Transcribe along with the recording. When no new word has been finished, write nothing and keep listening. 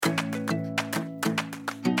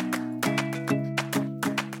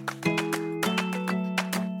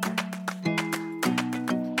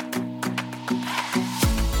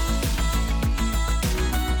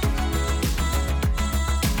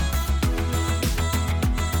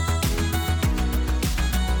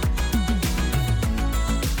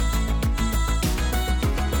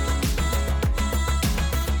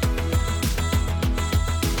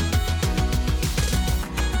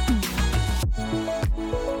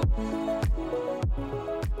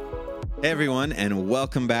Hey everyone, and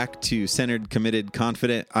welcome back to Centered, Committed,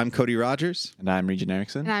 Confident. I'm Cody Rogers. And I'm Regin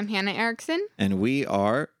Erickson. And I'm Hannah Erickson. And we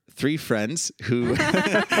are three friends who want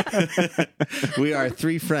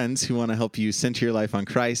to help you center your life on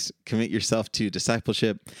Christ, commit yourself to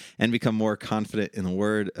discipleship, and become more confident in the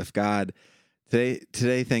Word of God.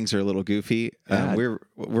 Today things are a little goofy. Yeah. We're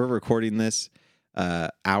recording this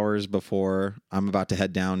hours before I'm about to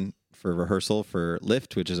head down for rehearsal for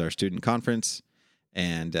LIFT, which is our student conference.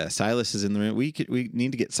 And Silas is in the room. We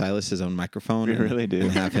need to get Silas his own microphone. We really do.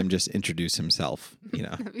 And have him just introduce himself. You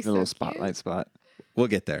know, That'd be A little so spotlight cute. spot. we'll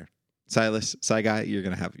get there. Silas, Sci Guy, you're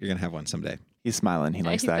gonna have one someday. He's smiling. He Yeah,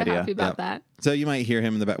 likes he's the so idea. happy about Yep. that. So you might hear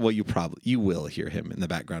him in the back. Well, you will hear him in the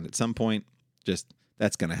background at some point. Just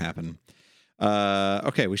that's gonna happen.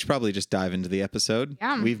 Okay, we should probably just dive into the episode.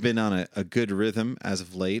 Yeah. We've been on a good rhythm as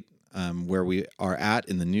of late. Where we are at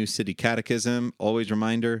in the New City Catechism. Always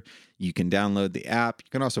reminder, you can download the app. You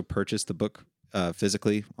can also purchase the book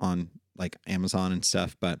physically on like Amazon and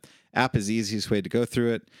stuff, but app is the easiest way to go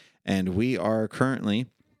through it. And we are currently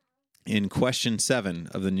in question 7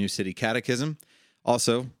 of the New City Catechism.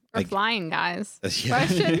 Also, We're flying, guys. Yeah.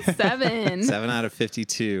 Question 7. 7 out of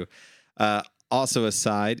 52. Also,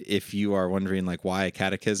 aside, if you are wondering like why a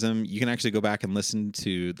catechism, you can actually go back and listen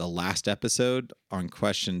to the last episode on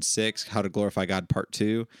question 6, How to Glorify God, Part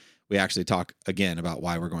 2. We actually talk again about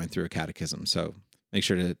why we're going through a catechism. So make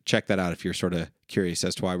sure to check that out if you're sort of curious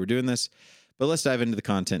as to why we're doing this. But let's dive into the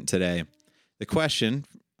content today. The question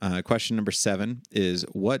number 7 is,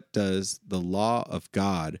 what does the law of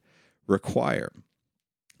God require?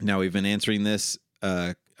 Now, we've been answering this.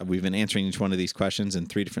 We've been answering each one of these questions in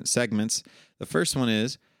 3 different segments. The first one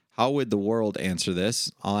is, how would the world answer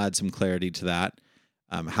this? I'll add some clarity to that.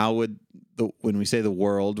 When we say the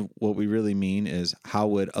world, what we really mean is how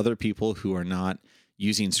would other people who are not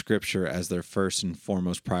using Scripture as their first and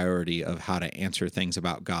foremost priority of how to answer things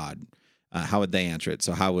about God, how would they answer it?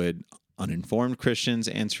 So how would uninformed Christians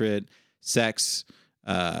answer it? Sects,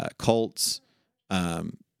 cults,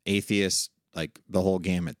 atheists, like the whole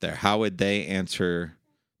gamut there. How would they answer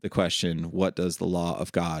the question, what does the law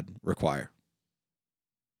of God require?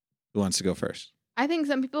 Who wants to go first? I think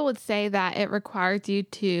some people would say that it requires you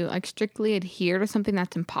to like strictly adhere to something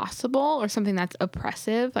that's impossible or something that's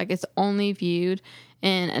oppressive. Like it's only viewed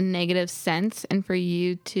in a negative sense, and for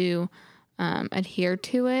you to adhere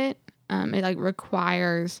to it, it like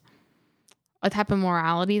requires a type of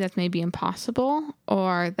morality that's maybe impossible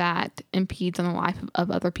or that impedes on the life of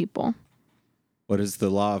other people. What does the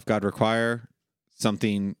law of God require?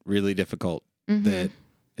 Something really difficult that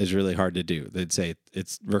is really hard to do. They'd say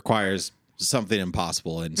it requires something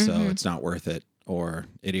impossible, and so it's not worth it, or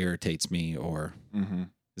it irritates me, or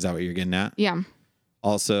is that what you're getting at? Yeah.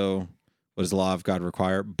 Also, what does the law of God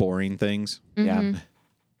require? Boring things. Yeah.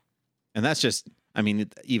 And that's just, I mean,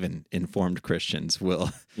 even informed Christians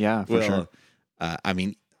will, Yeah, for sure.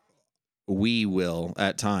 We will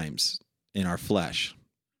at times in our flesh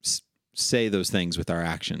say those things with our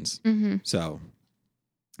actions. So,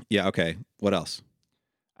 yeah, okay. What else?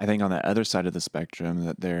 I think on the other side of the spectrum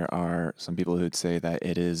that there are some people who'd say that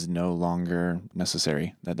it is no longer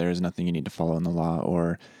necessary, that there is nothing you need to follow in the law,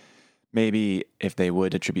 or maybe if they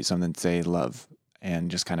would attribute something, say love, and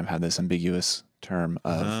just kind of have this ambiguous term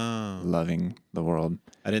of loving the world.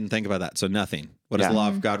 I didn't think about that. So nothing. What does the law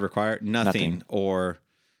of God require? Nothing. Or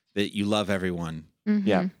that you love everyone.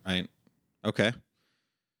 Yeah. Right? Okay.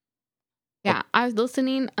 Yeah, I was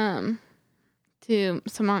listening to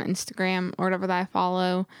someone on Instagram or whatever that I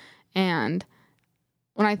follow, and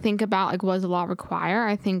when I think about like what does the law require,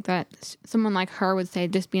 I think that someone like her would say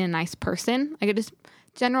just being a nice person, like just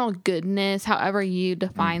general goodness, however you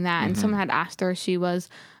define that. And someone had asked her if she was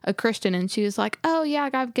a Christian, and she was like, "Oh yeah,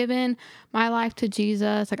 like, I've given my life to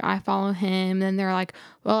Jesus, like I follow him." And then they're like,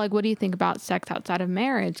 "Well, like what do you think about sex outside of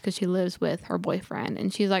marriage?" Because she lives with her boyfriend,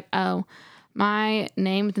 and she's like, "Oh, my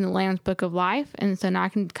name's in the Lamb's Book of Life, and so now I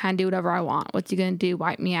can kind of do whatever I want. What's he going to do?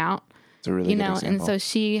 Wipe me out?" It's a really good example. And so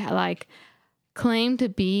she like claimed to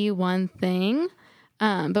be one thing,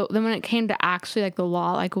 but then when it came to actually like the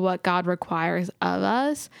law, like what God requires of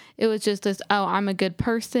us, it was just this, oh, I'm a good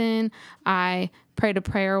person. I prayed a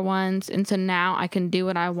prayer once, and so now I can do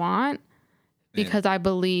what I want because I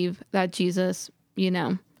believe that Jesus,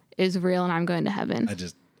 is real and I'm going to heaven. I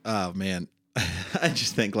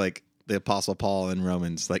just think like the Apostle Paul in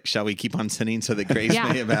Romans, like, shall we keep on sinning so that grace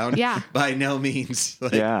may abound? Yeah. By no means.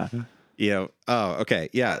 Like, Yeah. Oh, okay.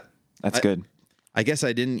 Yeah. That's good. I guess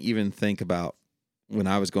I didn't even think about, when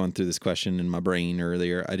I was going through this question in my brain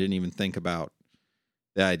earlier, I didn't even think about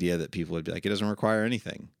the idea that people would be like, it doesn't require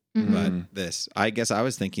anything. But I guess I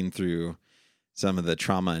was thinking through some of the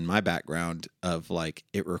trauma in my background of like,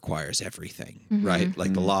 it requires everything, Mhm. right?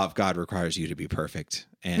 Like the Mhm. law of God requires you to be perfect,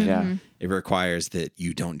 and Yeah. it requires that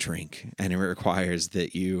you don't drink, and it requires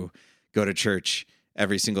that you go to church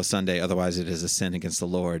every single Sunday. Otherwise it is a sin against the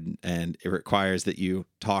Lord. And it requires that you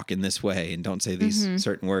talk in this way and don't say these Mhm.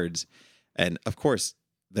 certain words. And of course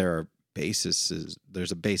there's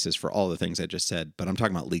a basis for all the things I just said, but I'm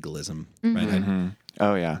talking about legalism, right? Mhm. Mhm.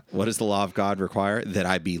 Oh yeah. What does the law of God require? That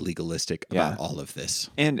I be legalistic about Yeah. all of this.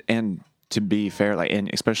 And to be fair, like, and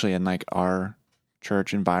especially in like our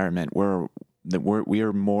church environment, we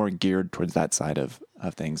are more geared towards that side of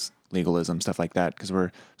things, legalism, stuff like that, because we're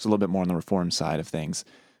just a little bit more on the reform side of things,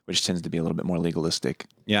 which tends to be a little bit more legalistic.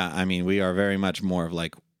 Yeah, I mean, we are very much more of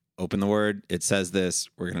like, open the word, it says this,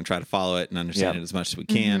 we're going to try to follow it and understand it as much as we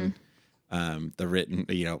can. The written,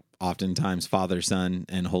 oftentimes Father, Son,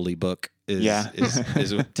 and Holy Book is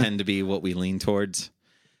tend to be what we lean towards.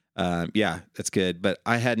 That's good. But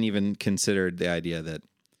I hadn't even considered the idea that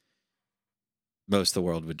most of the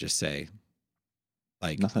world would just say,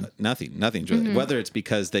 like, nothing. Mhm. Whether it's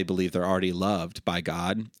because they believe they're already loved by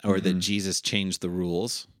God, or that Jesus changed the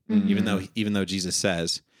rules, even though Jesus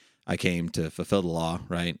says, I came to fulfill the law,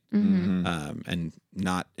 right? And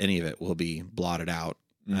not any of it will be blotted out.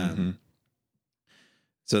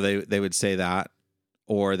 So they would say that,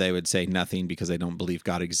 or they would say nothing because they don't believe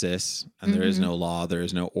God exists, and there is no law, there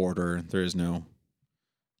is no order, there is no,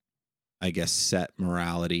 I guess, set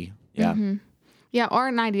morality. Yeah. Yeah, or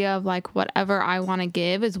an idea of like whatever I want to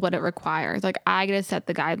give is what it requires. Like I get to set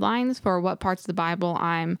the guidelines for what parts of the Bible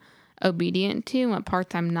I'm obedient to and what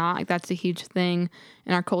parts I'm not. Like that's a huge thing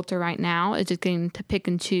in our culture right now, is just getting to pick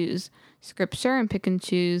and choose scripture and pick and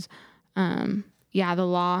choose the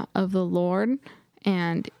law of the Lord,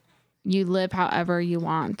 and you live however you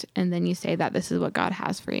want, and then you say that this is what God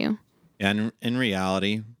has for you. And in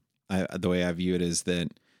reality, the way I view it is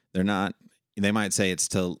that they might say it's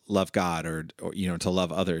to love God or to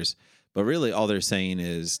love others, but really all they're saying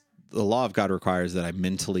is the law of God requires that I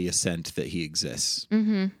mentally assent that he exists.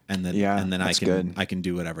 Mm-hmm. And then I can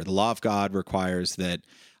do whatever. The law of God requires that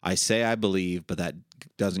I say I believe, but that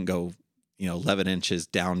doesn't go, 11 inches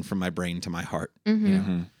down from my brain to my heart.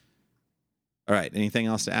 Mm-hmm. All right. Anything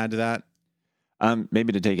else to add to that?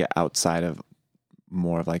 Maybe to take it outside of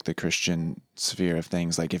more of like the Christian sphere of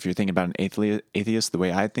things. Like if you're thinking about an atheist, the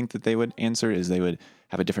way I think that they would answer is they would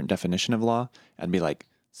have a different definition of law and be like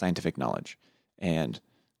scientific knowledge. And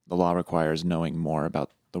the law requires knowing more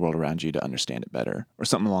about the world around you to understand it better, or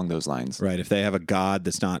something along those lines. Right. If they have a God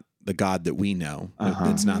that's not the God that we know,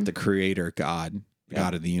 that's not the creator God, the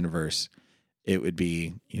God of the universe, it would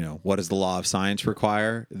be, what does the law of science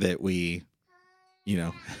require? That we,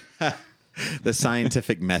 the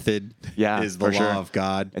scientific method is the law of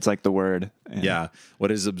God. It's like the word. Yeah.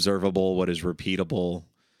 What is observable? What is repeatable?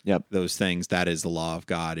 Yep. Those things, that is the law of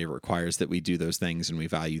God. It requires that we do those things and we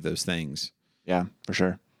value those things. Yeah, for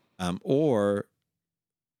sure. Or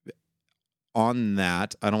on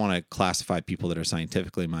that, I don't want to classify people that are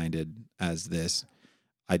scientifically minded as this.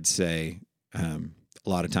 I'd say a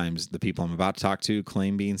lot of times the people I'm about to talk to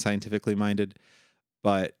claim being scientifically minded,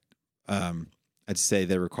 but I'd say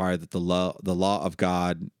they require that the law of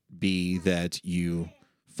God be that you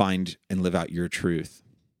find and live out your truth,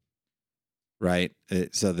 right?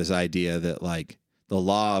 So this idea that like the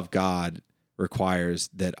law of God requires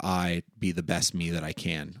that I be the best me that I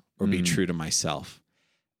can, or be true to myself.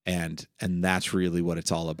 And that's really what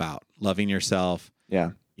it's all about. Loving yourself.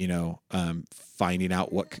 Yeah. Finding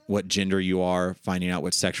out what gender you are, finding out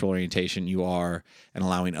what sexual orientation you are, and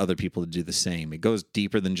allowing other people to do the same. It goes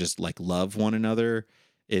deeper than just like love one another.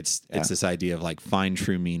 It's this idea of like find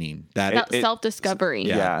true meaning. Self-discovery.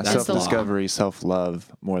 Self-discovery,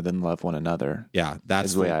 self-love more than love one another. Yeah,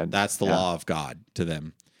 that's the law of God to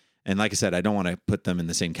them. And like I said, I don't want to put them in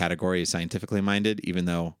the same category as scientifically minded, even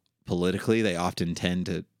though politically they often tend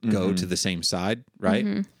to go to the same side,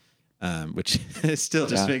 right? Which still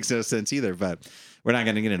just makes no sense either. But we're not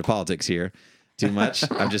going to get into politics here too much.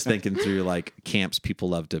 I'm just thinking through like camps people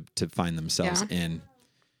love to find themselves in.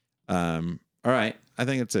 All right. I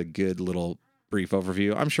think it's a good little brief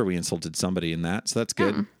overview. I'm sure we insulted somebody in that, so that's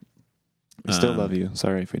good. We still love you.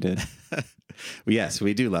 Sorry if we did. Yes,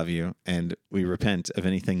 we do love you, and we repent of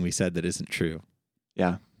anything we said that isn't true.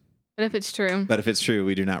 Yeah. But if it's true,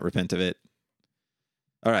 we do not repent of it.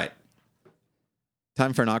 All right.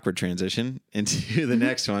 Time for an awkward transition into the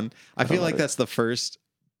next one. I feel like that's the first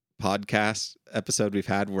podcast episode we've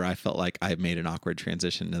had where I felt like I made an awkward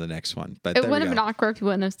transition to the next one. But It wouldn't have been awkward if you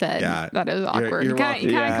wouldn't have said that it was awkward. you're You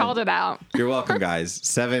kind of called it out. You're welcome, guys.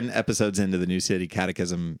 7 episodes into the New City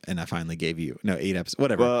Catechism, and I finally gave you 8 episodes.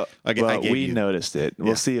 Whatever. Well, I gave we you. noticed it.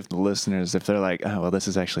 We'll see if the listeners, if they're like, oh, well, this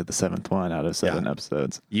is actually the 7th one out of 7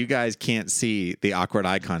 episodes. You guys can't see the awkward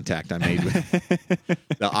eye contact I made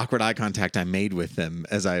with them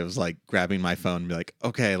as I was like grabbing my phone and be like,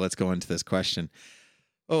 okay, let's go into this question.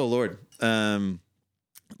 Oh Lord.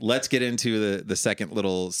 Let's get into the second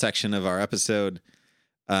little section of our episode.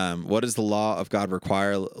 What does the law of God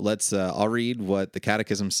require? I'll read what the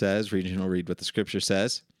Catechism says. Regent will read what the Scripture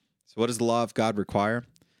says. So what does the law of God require?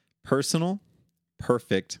 Personal,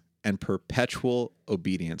 perfect, and perpetual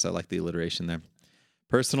obedience. I like the alliteration there.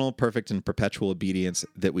 Personal, perfect, and perpetual obedience,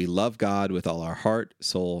 that we love God with all our heart,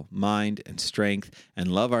 soul, mind, and strength,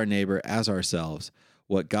 and love our neighbor as ourselves.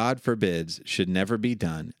 What God forbids should never be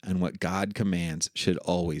done, and what God commands should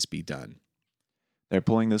always be done. They're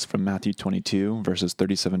pulling this from Matthew 22, verses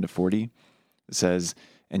 37 to 40. It says,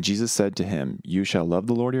 and Jesus said to him, you shall love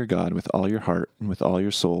the Lord your God with all your heart, and with all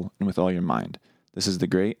your soul, and with all your mind. This is the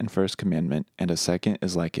great and first commandment, and a second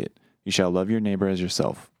is like it. You shall love your neighbor as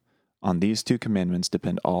yourself. On these 2 commandments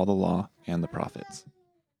depend all the law and the prophets.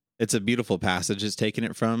 It's a beautiful passage. It's taken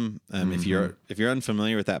it from. If you're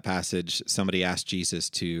unfamiliar with that passage, somebody asked Jesus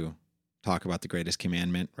to talk about the greatest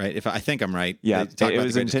commandment, right? I think I'm right. Yeah, it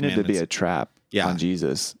was intended to be a trap on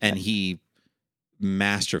Jesus, and he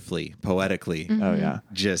masterfully, poetically,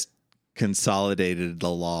 just consolidated the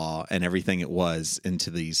law and everything it was into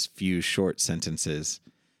these few short sentences.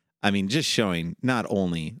 I mean, just showing not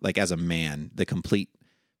only like as a man the complete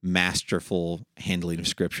masterful handling of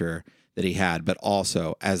Scripture that he had, but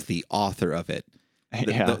also as the author of it,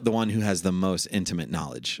 the one who has the most intimate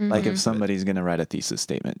knowledge. Mm-hmm. Like if somebody's going to write a thesis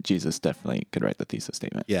statement, Jesus definitely could write the thesis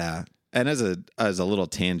statement. Yeah. And as a little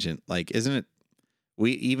tangent, like, isn't it,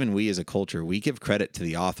 we as a culture, we give credit to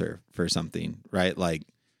the author for something, right? Like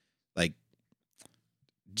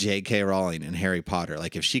J.K. Rowling and Harry Potter.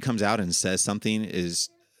 Like if she comes out and says something is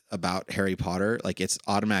about Harry Potter, like it's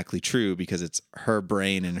automatically true because it's her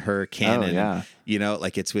brain and her canon.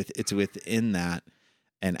 Like it's within that.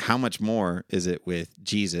 And how much more is it with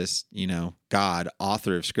Jesus, God,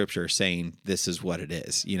 author of Scripture, saying this is what it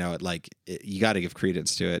is? You got to give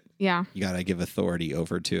credence to it. Yeah. You got to give authority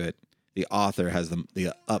over to it. The author has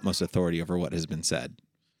the utmost authority over what has been said.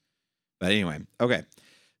 But anyway, okay.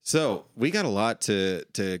 So we got a lot to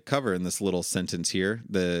cover in this little sentence here.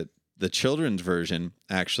 The children's version,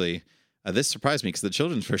 actually, this surprised me because the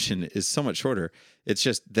children's version is so much shorter. It's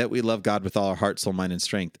just that we love God with all our heart, soul, mind, and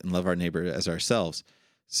strength, and love our neighbor as ourselves.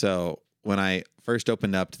 So when I first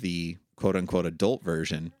opened up the quote-unquote adult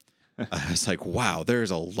version, I was like, wow, there's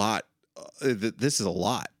a lot. This is a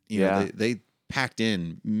lot. They packed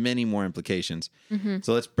in many more implications. Mm-hmm.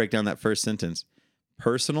 So let's break down that first sentence.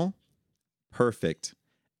 Personal, perfect,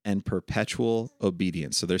 and perpetual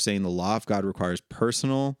obedience. So they're saying the law of God requires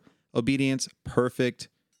personal obedience, perfect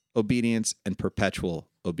obedience, and perpetual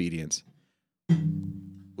obedience.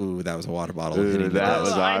 Ooh, that was a water bottle. That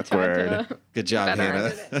was awkward. Good job,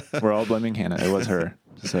 Hannah. We're all blaming Hannah. It was her,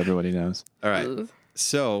 just so everybody knows. All right.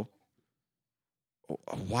 So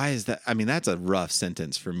why is that? I mean, that's a rough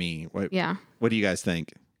sentence for me. What do you guys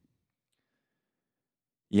think?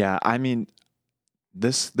 Yeah, I mean,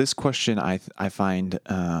 this question I find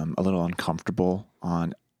a little uncomfortable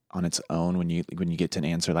on its own when you get to an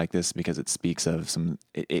answer like this, because it speaks of some.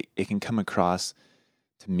 It can come across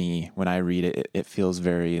to me when I read it. It feels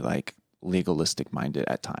very like legalistic minded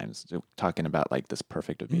at times, talking about like this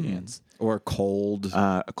perfect obedience or cold,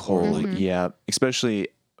 especially.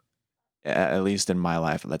 At least in my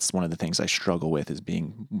life, that's one of the things I struggle with, is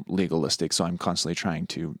being legalistic. So I'm constantly trying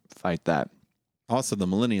to fight that. Also, the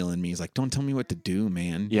millennial in me is like, don't tell me what to do,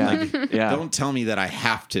 man. Yeah. Don't tell me that I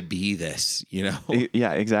have to be this,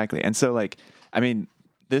 Yeah, exactly. And so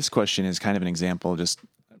this question is kind of an example, just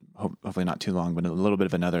hopefully not too long, but a little bit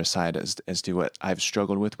of another side as to what I've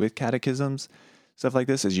struggled with catechisms, stuff like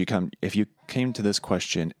this. If you came to this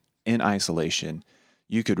question in isolation,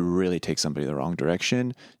 you could really take somebody the wrong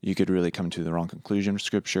direction. You could really come to the wrong conclusion of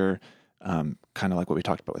Scripture, kind of like what we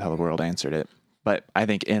talked about with how the world answered it. But I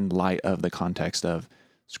think in light of the context of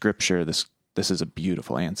Scripture, this is a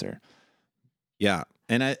beautiful answer. Yeah,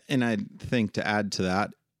 and I think to add to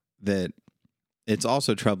that it's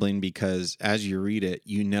also troubling because as you read it,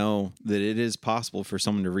 you know that it is possible for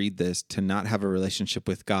someone to read this, to not have a relationship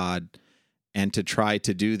with God, and to try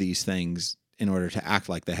to do these things in order to act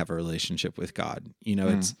like they have a relationship with God.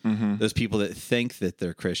 It's those people that think that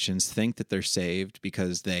they're Christians, think that they're saved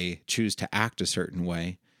because they choose to act a certain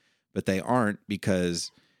way. but they aren't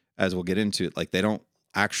because, as we'll get into it, like they don't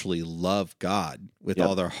actually love God with Yep.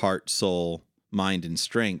 all their heart, soul, mind, and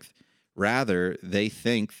strength. Rather, they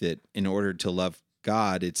think that in order to love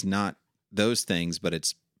God, it's not those things, but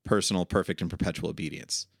it's personal, perfect, and perpetual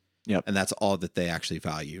obedience. Yep. And that's all that they actually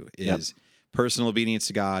value Yep. is personal obedience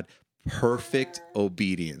to God, perfect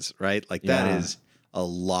obedience, right? Like that Yeah. is a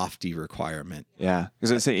lofty requirement. Yeah,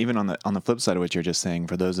 because I say even on the flip side of what you're just saying,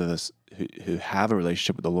 for those of us who have a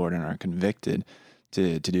relationship with the Lord and are convicted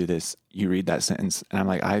to do this, you read that sentence, and I'm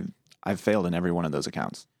like, I've failed in every one of those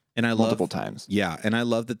accounts And I multiple love, times. yeah, and I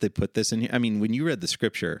love that they put this in here. I mean, when you read the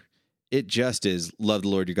scripture, it just is love the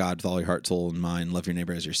Lord your God with all your heart, soul, and mind. Love your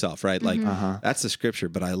neighbor as yourself, right? Like that's the scripture.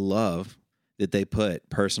 But I love that they put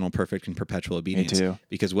personal, perfect, and perpetual obedience. too.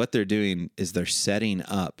 Because what they're doing is they're setting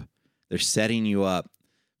you up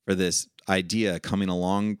for this idea coming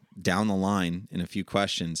along down the line in a few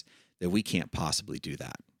questions that we can't possibly do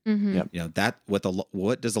that. Mm-hmm. Yep. You know, that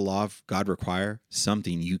what does the law of God require?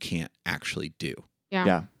 Something you can't actually do.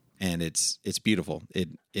 Yeah. And it's beautiful. It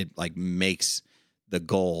like makes the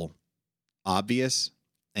goal obvious,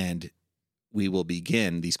 and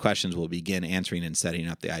these questions will begin answering and setting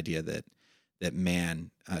up the idea that man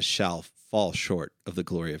shall fall short of the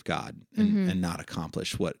glory of God and not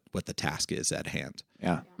accomplish what the task is at hand.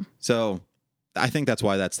 Yeah. So I think that's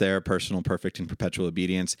why that's there, personal, perfect, and perpetual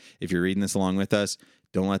obedience. If you're reading this along with us,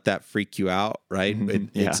 don't let that freak you out, right?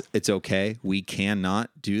 It's okay. We cannot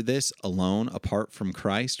do this alone apart from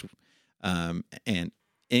Christ. And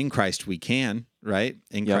in Christ we can, right?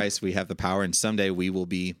 In Christ we have the power, and someday we will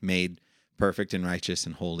be made perfect and righteous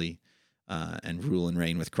and holy and rule and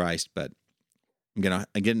reign with Christ. But I'm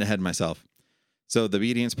getting ahead of myself. So the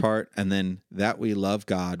obedience part, and then that we love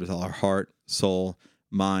God with all our heart, soul,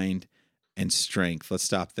 mind, and strength. Let's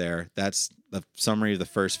stop there. That's the summary of the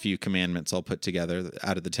first few commandments I'll put together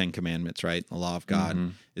out of the 10 commandments, right? The law of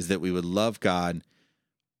God is that we would love God.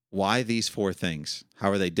 Why these 4 things?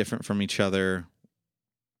 How are they different from each other?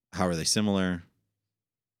 How are they similar?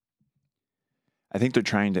 I think they're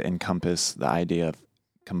trying to encompass the idea of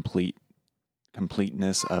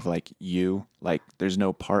completeness of like you. Like there's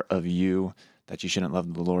no part of you that you shouldn't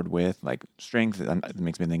love the Lord with. Like strength, it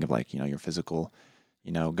makes me think of like, your physical,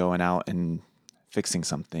 going out and fixing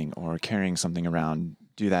something or carrying something around.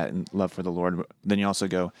 Do that in love for the Lord. Then you also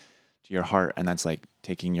go to your heart, and that's like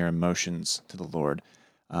taking your emotions to the Lord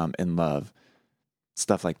in love,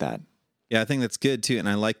 stuff like that. Yeah, I think that's good too. And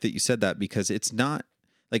I like that you said that, because it's not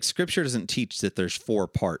like Scripture doesn't teach that there's 4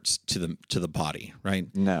 parts to the body, right?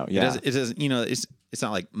 No, yeah. It doesn't, it's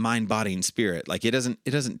not like mind, body, and spirit. Like it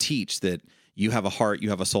doesn't teach that you have a heart, you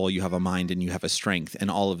have a soul, you have a mind, and you have a strength,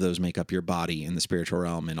 and all of those make up your body in the spiritual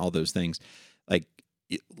realm and all those things. Like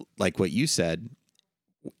what you said,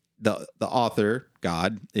 the author,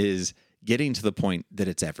 God, is getting to the point that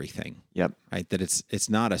it's everything. Yep. Right? That it's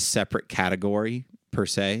not a separate category per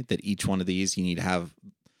se, that each one of these you need to have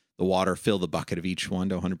the water fill the bucket of each one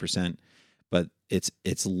to 100%, but it's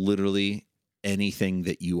literally anything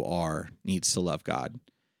that you are needs to love God.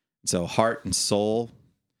 So heart and soul,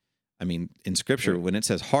 I mean, in Scripture, when it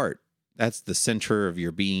says heart, that's the center of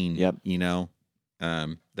your being. Yep.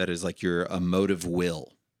 That is like your emotive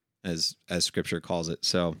will, as Scripture calls it.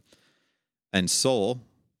 So, and soul,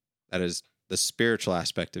 that is the spiritual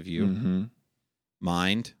aspect of you.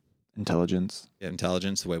 Mind, intelligence,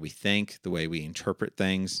 the way we think, the way we interpret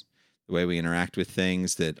things, the way we interact with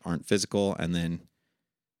things that aren't physical, and then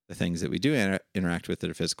the things that we do interact with that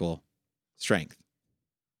are physical, strength,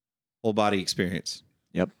 whole body experience.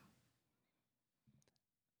 Yep.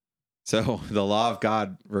 So the law of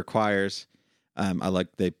God requires, I like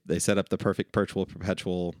they set up the perfect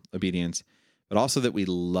perpetual obedience, but also that we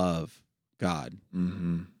love God.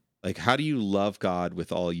 Like, how do you love God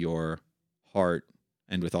with all your heart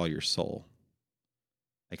and with all your soul?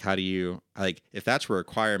 Like, how do you, like, if that's a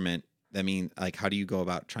requirement, I mean, like, how do you go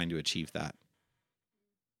about trying to achieve that?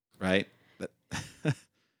 Right?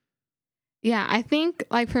 Yeah, I think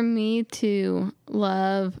like for me to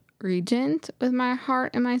love Regent with my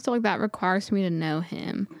heart and my soul, like that requires me to know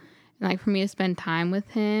him. And like for me to spend time with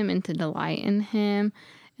him and to delight in him.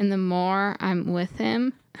 And the more I'm with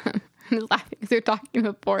him, I'm just laughing because we were talking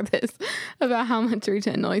before this about how much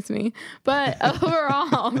Regent annoys me. But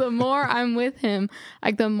overall, the more I'm with him,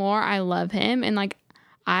 like the more I love him. And like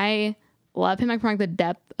I love him like from like the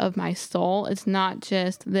depth of my soul. It's not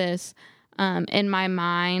just this in my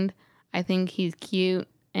mind. I think he's cute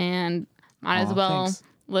and might as well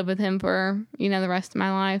live with him for, the rest of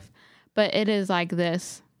my life. But it is like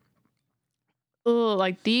this,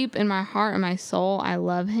 like deep in my heart and my soul, I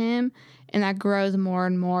love him. And that grows more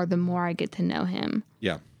and more the more I get to know him.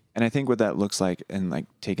 Yeah. And I think what that looks like, and like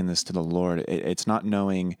taking this to the Lord, it's not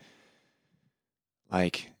knowing,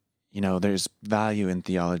 like, there's value in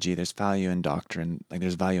theology, there's value in doctrine, like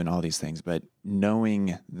there's value in all these things, but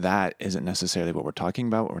knowing that isn't necessarily what we're talking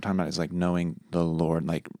about. What we're talking about is like knowing the Lord,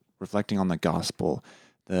 like reflecting on the gospel,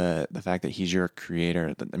 the fact that he's your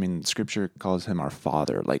creator. I mean, scripture calls him our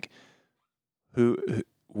father. Like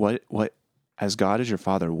what, as God is your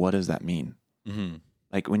father, what does that mean? Mm-hmm.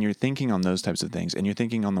 Like when you're thinking on those types of things and you're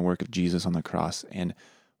thinking on the work of Jesus on the cross and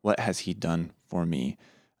what has he done for me?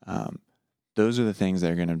 Those are the things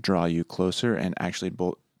that are going to draw you closer and actually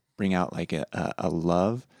bring out like a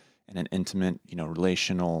love and an intimate,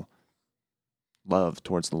 relational love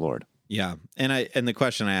towards the Lord. Yeah. And the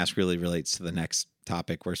question I asked really relates to the next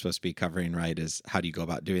topic we're supposed to be covering, right? Is how do you go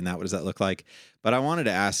about doing that? What does that look like? But I wanted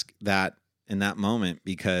to ask that in that moment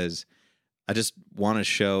because I just want to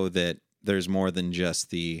show that there's more than just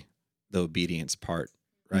the obedience part,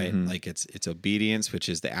 right? Mm-hmm. Like it's obedience, which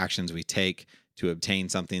is the actions we take to obtain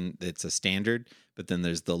something that's a standard, but then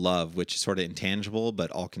there's the love, which is sort of intangible, but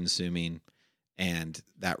all consuming. And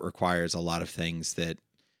that requires a lot of things that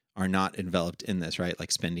are not enveloped in this, right?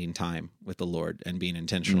 Like spending time with the Lord and being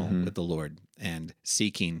intentional with the Lord and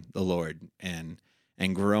seeking the Lord and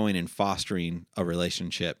growing and fostering a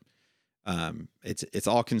relationship. It's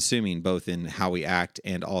all consuming both in how we act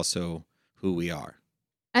and also who we are.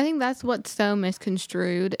 I think that's what's so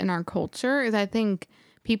misconstrued in our culture is I think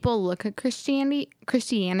people look at Christianity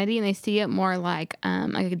and they see it more like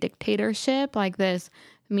a dictatorship, like this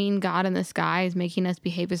mean God in the sky is making us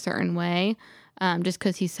behave a certain way just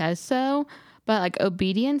because he says so. But like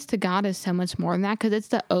obedience to God is so much more than that because it's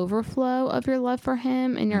the overflow of your love for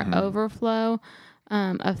him and your overflow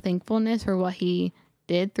of thankfulness for what he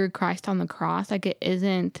did through Christ on the cross. Like it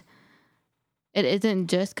isn't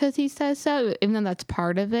just because he says so, even though that's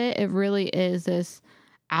part of it. It really is this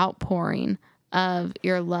outpouring of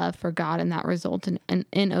your love for God, and that results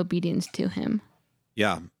in obedience to him.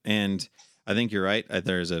 Yeah. And I think you're right.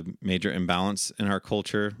 There's a major imbalance in our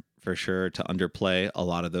culture for sure to underplay a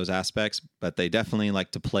lot of those aspects, but they definitely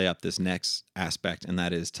like to play up this next aspect, and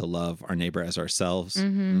that is to love our neighbor as ourselves.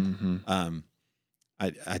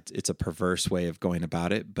 It's a perverse way of going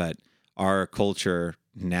about it, but our culture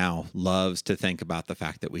now loves to think about the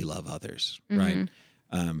fact that we love others, right?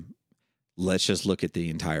 Let's just look at the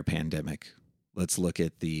entire pandemic. Let's look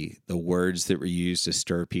at the words that were used to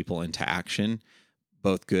stir people into action,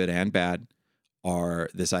 both good and bad, are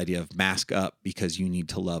this idea of mask up because you need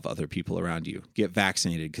to love other people around you. Get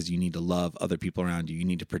vaccinated because you need to love other people around you. You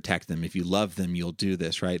need to protect them. If you love them, you'll do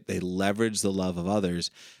this, right? They leverage the love of others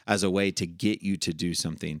as a way to get you to do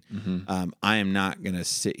something. I am not going to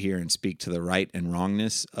sit here and speak to the right and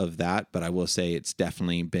wrongness of that, but I will say it's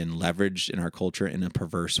definitely been leveraged in our culture in a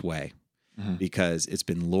perverse way. Because it's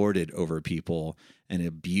been lorded over people and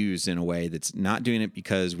abused in a way that's not doing it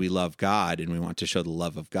because we love God and we want to show the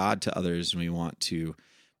love of God to others and we want to,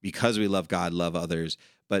 because we love God, love others,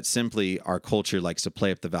 but simply our culture likes to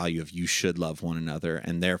play up the value of you should love one another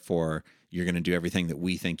and therefore you're going to do everything that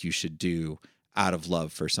we think you should do out of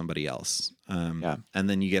love for somebody else. And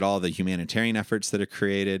then you get all the humanitarian efforts that are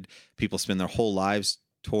created. People spend their whole lives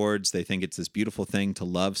towards, they think it's this beautiful thing to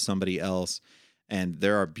love somebody else. And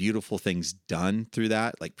there are beautiful things done through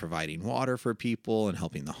that, like providing water for people and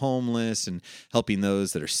helping the homeless and helping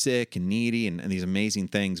those that are sick and needy and these amazing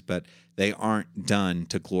things, but they aren't done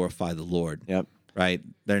to glorify the Lord. Right?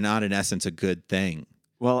 They're not, in essence, a good thing.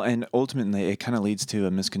 Well, and ultimately, it kind of leads to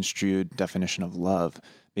a misconstrued definition of love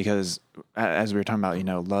because as we were talking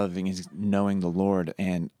about, loving is knowing the Lord,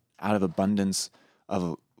 and out of abundance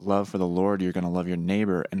of love for the Lord, you're going to love your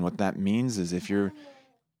neighbor. And what that means is if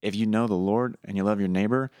you know the Lord and you love your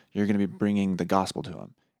neighbor, you're going to be bringing the gospel to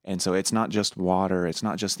him. And so it's not just water. It's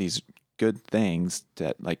not just these good things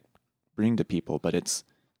that like bring to people, but it's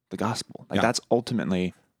the gospel. Like that's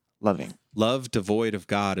ultimately loving. Love devoid of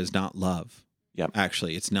God is not love.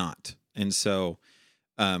 Actually, it's not. And so,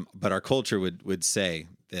 but our culture would say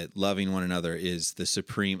that loving one another is the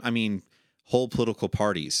supreme, whole political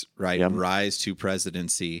parties, right? Rise to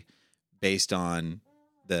presidency based on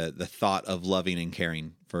the thought of loving and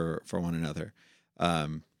caring for one another.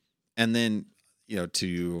 And then,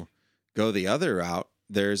 to go the other route,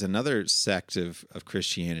 there's another sect of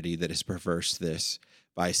Christianity that has perversed this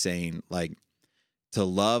by saying, like, to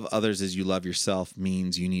love others as you love yourself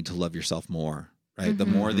means you need to love yourself more, right? The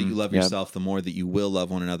more that you love yourself, the more that you will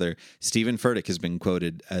love one another. Stephen Furtick has been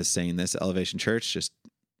quoted as saying this at Elevation Church, just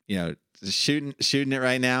shooting it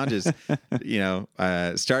right now, just,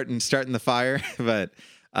 starting the fire. But,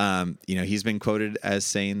 he's been quoted as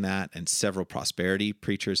saying that, and several prosperity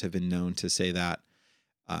preachers have been known to say that.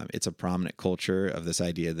 It's a prominent culture of this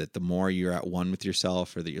idea that the more you're at one with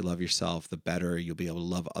yourself or that you love yourself, the better you'll be able to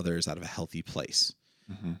love others out of a healthy place.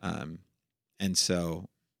 And so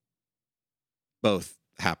both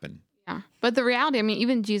happen. Yeah. But the reality, I mean,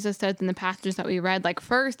 even Jesus says in the passages that we read, like,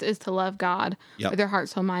 first is to love God with your heart,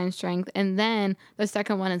 soul, mind, and strength. And then the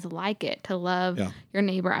second one is like it, to love your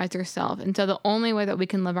neighbor as yourself. And so the only way that we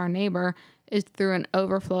can love our neighbor is through an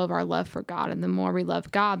overflow of our love for God. And the more we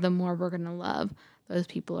love God, the more we're going to love those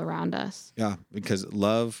people around us. Yeah, because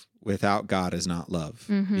love without God is not love,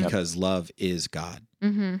 because love is God,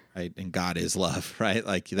 right? And God is love, right?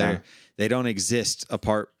 Like they don't exist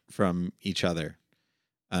apart from each other.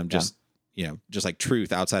 Just like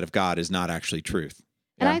truth outside of God is not actually truth.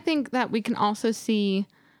 And I think that we can also see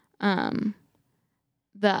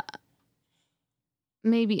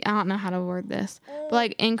maybe, I don't know how to word this, but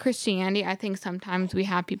like in Christianity, I think sometimes we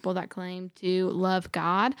have people that claim to love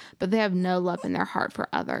God, but they have no love in their heart for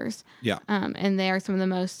others. Yeah. And they are some of the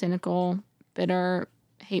most cynical, bitter,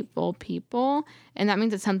 hateful people. And that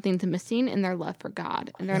means that something's missing in their love for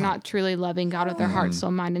God. And they're not truly loving God with their heart, soul,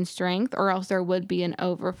 mind, and strength, or else there would be an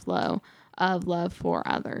overflow of love for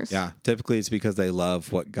others. Yeah. Typically it's because they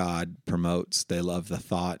love what God promotes. They love the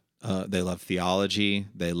thought. They love theology.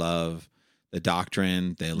 They love the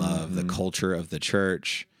doctrine. They love the culture of the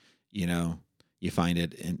church. You find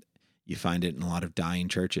it in a lot of dying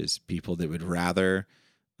churches, people that would rather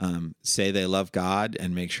say they love God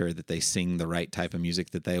and make sure that they sing the right type of music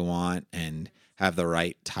that they want and have the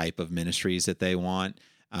right type of ministries that they want,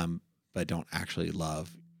 but don't actually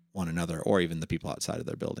love one another or even the people outside of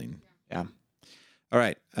their building. Yeah. All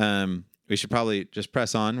right. We should probably just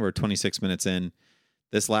press on. We're 26 minutes in.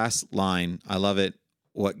 This last line, I love it.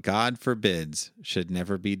 What God forbids should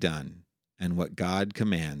never be done, and what God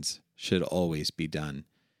commands should always be done.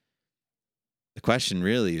 The question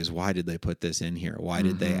really is, why did they put this in here? Why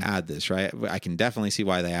did they add this, right? I can definitely see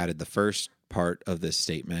why they added the first part of this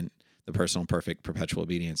statement, the personal, perfect, perpetual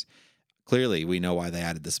obedience. Clearly, we know why they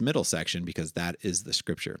added this middle section, because that is the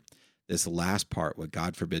scripture. This last part, what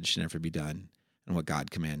God forbids should never be done, and what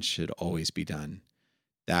God commands should always be done.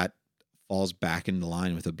 That falls back into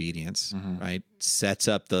line with obedience, right? Sets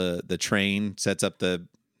up the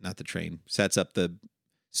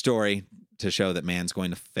story to show that man's going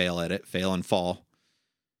to fail at it, fail and fall.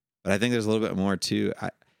 But I think there's a little bit more too.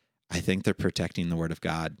 I think they're protecting the word of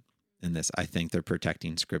God in this. I think they're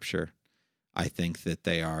protecting scripture. I think that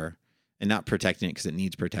they are, and not protecting it because it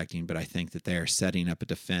needs protecting, but I think that they are setting up a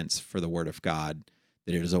defense for the word of God,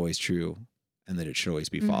 that it is always true and that it should always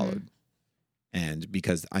be followed. And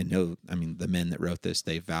because the men that wrote this,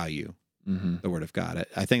 they value the word of God.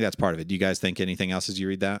 I think that's part of it. Do you guys think anything else as you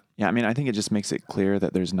read that? Yeah, I think it just makes it clear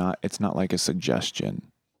that it's not like a suggestion.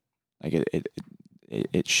 Like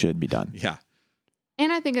it should be done. Yeah.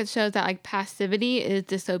 And I think it shows that like passivity is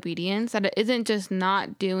disobedience, that it isn't just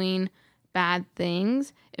not doing bad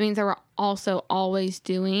things. It means that we're also always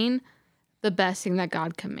doing the best thing that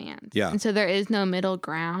God commands. Yeah. And so there is no middle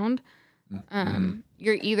ground.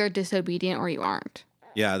 You're either disobedient or you aren't.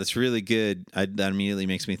 Yeah, that's really good. That immediately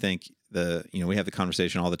makes me think we have the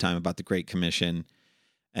conversation all the time about the Great Commission,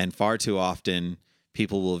 and far too often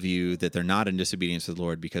people will view that they're not in disobedience to the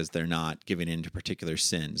Lord because they're not giving in to particular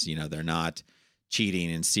sins. They're not cheating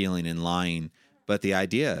and stealing and lying. But the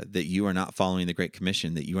idea that you are not following the Great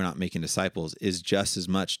Commission, that you are not making disciples, is just as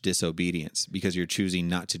much disobedience because you're choosing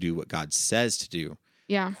not to do what God says to do.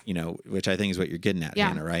 Yeah. Which I think is what you're getting at,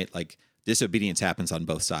 Hannah, right? Like disobedience happens on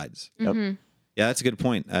both sides. Yep. Yeah, that's a good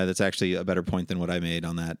point. That's actually a better point than what I made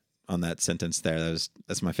on that sentence there.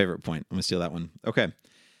 That's my favorite point. I'm gonna steal that one. Okay.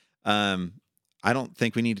 I don't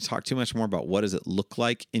think we need to talk too much more about what does it look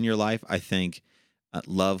like in your life. I think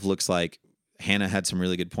love looks like, Hannah had some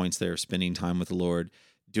really good points there, spending time with the Lord,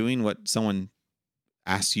 doing what someone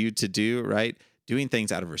asks you to do, right? Doing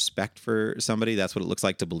things out of respect for somebody. That's what it looks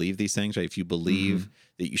like to believe these things, right? If you believe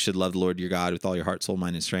that you should love the Lord your God with all your heart, soul,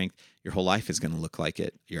 mind, and strength, your whole life is going to look like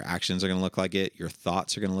it. Your actions are going to look like it. Your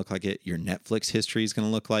thoughts are going to look like it. Your Netflix history is going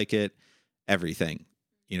to look like it. Everything.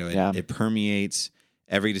 It permeates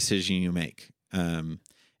every decision you make.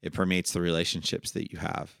 It permeates the relationships that you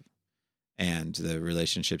have and the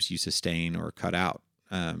relationships you sustain or cut out.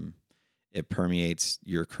 It permeates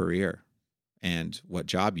your career and what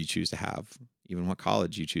job you choose to have, even what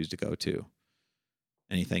college you choose to go to.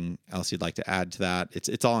 Anything else you'd like to add to that?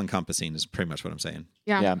 It's all encompassing is pretty much what I'm saying.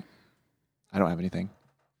 Yeah. I don't have anything.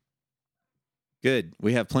 Good.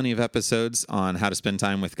 We have plenty of episodes on how to spend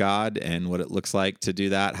time with God and what it looks like to do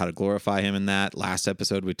that, how to glorify Him in that. Last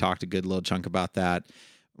episode, we talked a good little chunk about that.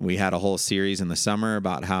 We had a whole series in the summer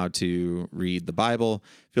about how to read the Bible.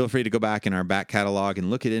 Feel free to go back in our back catalog and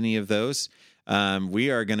look at any of those. We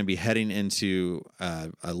are going to be heading into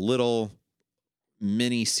a little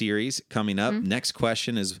mini series coming up. Next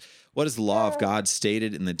question is, what is the law of God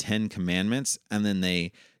stated in the 10 Commandments? And then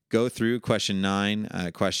they go through question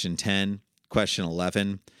 9, question 10, question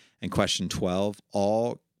 11, and question 12,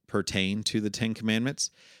 all pertain to the 10 Commandments.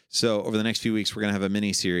 So over the next few weeks, we're going to have a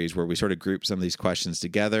mini series where we sort of group some of these questions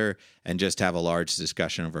together and just have a large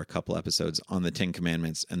discussion over a couple episodes on the 10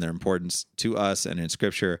 Commandments and their importance to us and in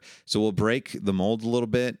Scripture. So we'll break the mold a little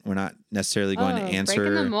bit. We're not necessarily going to answer.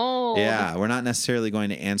 Breaking the mold. Yeah, we're not necessarily going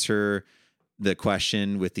to answer the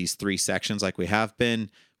question with these 3 sections like we have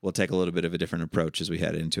been. We'll take a little bit of a different approach as we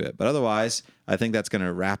head into it. But otherwise, I think that's going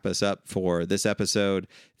to wrap us up for this episode.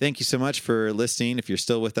 Thank you so much for listening. If you're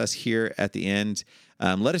still with us here at the end,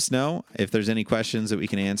 let us know if there's any questions that we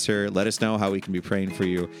can answer. Let us know how we can be praying for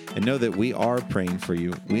you. And know that we are praying for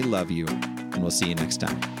you. We love you. And we'll see you next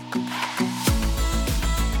time.